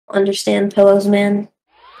understand pillows, man.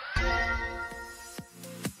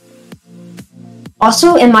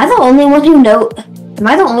 Also, am I the only one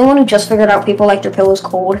who just figured out people like their pillows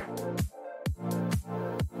cold?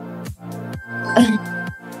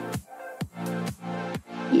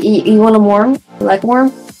 You want them warm? You like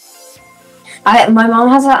warm? My mom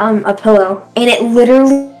has a pillow, and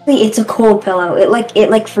it's a cold pillow. It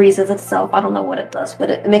like freezes itself. I don't know what it does,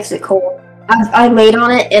 but it makes it cold. I laid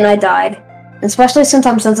on it and I died. Especially since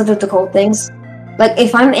I'm sensitive to cold things. Like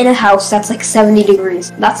if I'm in a house that's like 70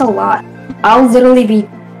 degrees, that's a lot. I'll literally be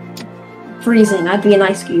freezing. I'd be an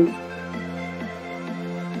ice cube.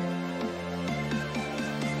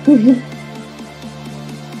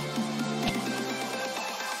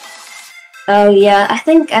 Oh yeah, I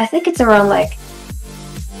think it's around like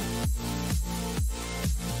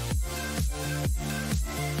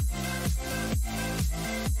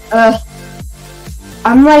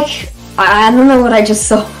I'm like I don't know what I just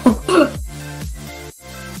saw.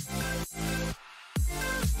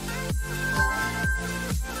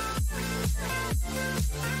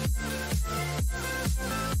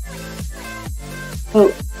 Oh,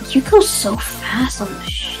 you go so fast on the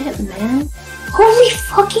ship, man. Holy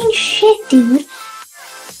fucking shit, dude.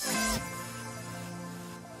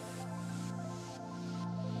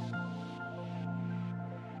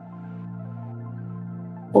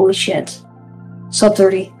 Holy shit. Sub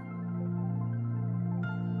 30.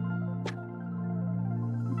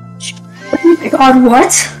 Oh my god,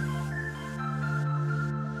 what?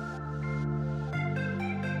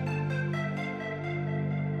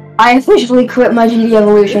 I officially quit my GD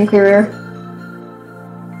Evolution career.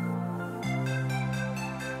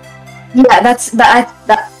 Yeah, that's the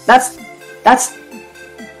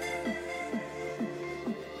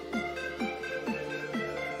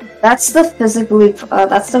physically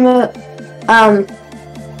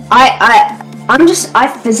I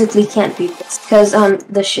physically can't beat this because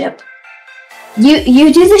the ship.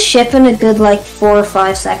 You do the ship in a good like 4 or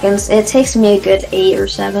 5 seconds. It takes me a good 8 or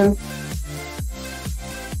 7.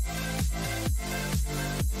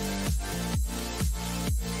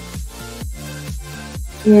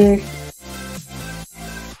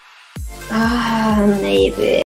 Maybe.